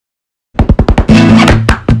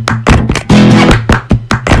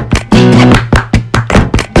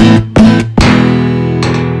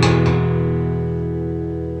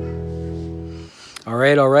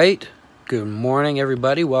right. Good morning,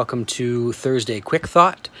 everybody. Welcome to Thursday Quick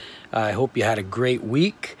Thought. I hope you had a great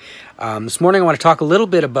week. This morning I want to talk a little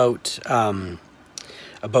bit about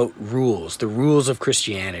rules, the rules of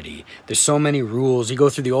Christianity. There's so many rules. You go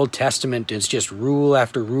through the Old Testament, it's just rule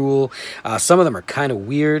after rule. Some of them are kind of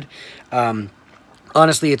weird.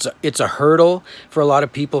 Honestly, it's a hurdle for a lot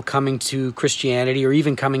of people coming to Christianity or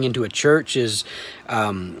even coming into a church is,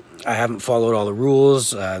 I haven't followed all the rules.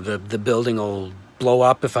 The building will blow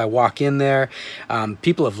up if I walk in there.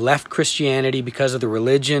 People have left Christianity because of the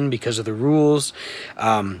religion, because of the rules.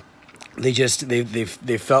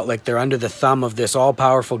 They felt like they're under the thumb of this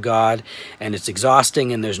all-powerful God, and it's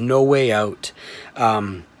exhausting and there's no way out.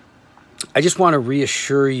 I just want to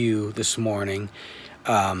reassure you this morning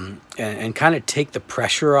and kind of take the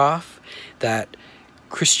pressure off that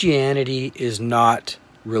Christianity is not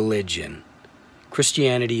religion.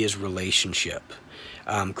 Christianity is relationship.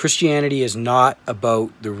 Christianity is not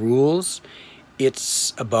about the rules.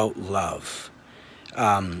 It's about love.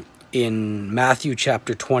 In Matthew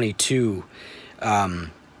chapter 22,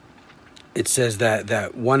 it says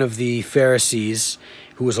that one of the Pharisees,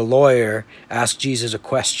 who was a lawyer, asked Jesus a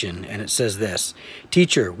question, and it says this: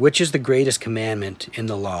 "Teacher, which is the greatest commandment in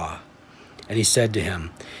the law?" And he said to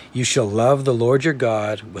him, "You shall love the Lord your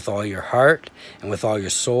God with all your heart, and with all your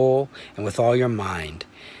soul, and with all your mind.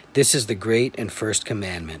 This is the great and first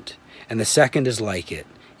commandment. And the second is like it: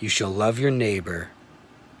 you shall love your neighbor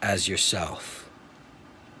as yourself."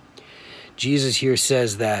 Jesus here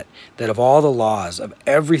says that of all the laws, of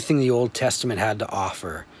everything the Old Testament had to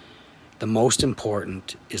offer, the most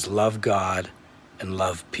important is love God and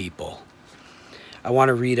love people. I want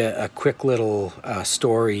to read a quick little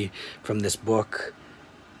story from this book,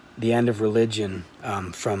 The End of Religion,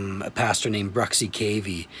 from a pastor named Bruxy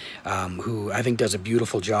Cavey, who I think does a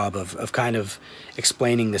beautiful job of kind of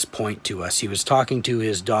explaining this point to us. He was talking to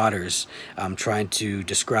his daughters, trying to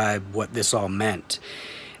describe what this all meant.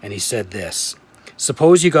 And he said this: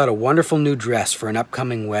 "Suppose you got a wonderful new dress for an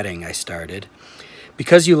upcoming wedding," I started.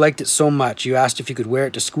 "Because you liked it so much, you asked if you could wear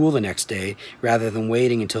it to school the next day rather than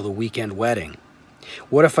waiting until the weekend wedding.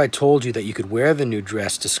 What if I told you that you could wear the new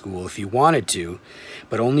dress to school if you wanted to,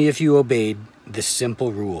 but only if you obeyed this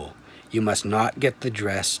simple rule: you must not get the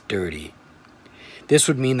dress dirty? This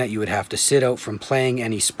would mean that you would have to sit out from playing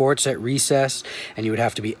any sports at recess, and you would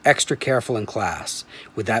have to be extra careful in class.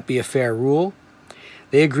 Would that be a fair rule?"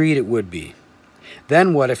 They agreed it would be.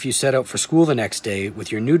 "Then what if you set out for school the next day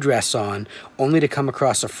with your new dress on, only to come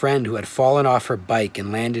across a friend who had fallen off her bike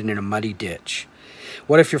and landed in a muddy ditch?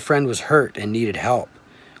 What if your friend was hurt and needed help?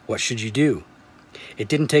 What should you do?" It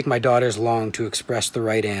didn't take my daughters long to express the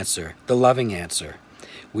right answer, the loving answer.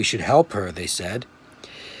 "We should help her," they said.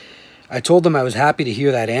 I told them I was happy to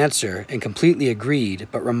hear that answer and completely agreed,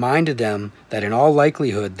 but reminded them that in all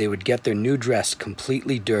likelihood they would get their new dress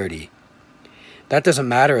completely dirty. "That doesn't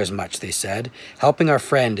matter as much," they said. "Helping our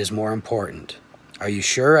friend is more important." "Are you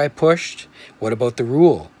sure?" I pushed. "What about the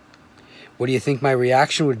rule? What do you think my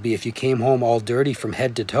reaction would be if you came home all dirty from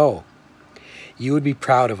head to toe?" "You would be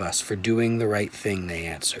proud of us for doing the right thing," they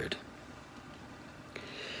answered.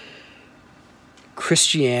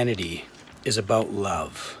 Christianity is about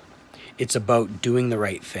love. It's about doing the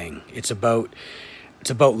right thing. It's about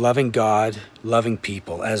loving God, loving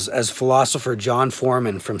people. As philosopher John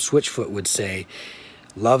Foreman from Switchfoot would say,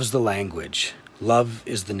 love's the language. Love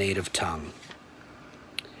is the native tongue.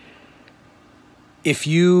 If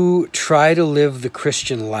you try to live the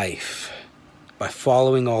Christian life by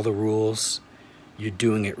following all the rules, you're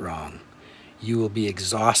doing it wrong. You will be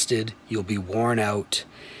exhausted. You'll be worn out.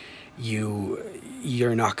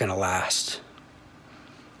 You're not going to last.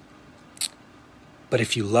 But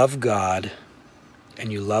if you love God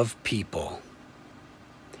and you love people,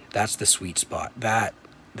 that's the sweet spot. That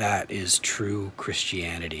is true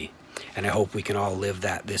Christianity. And I hope we can all live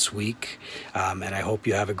that this week. And I hope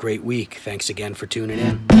you have a great week. Thanks again for tuning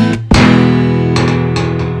in.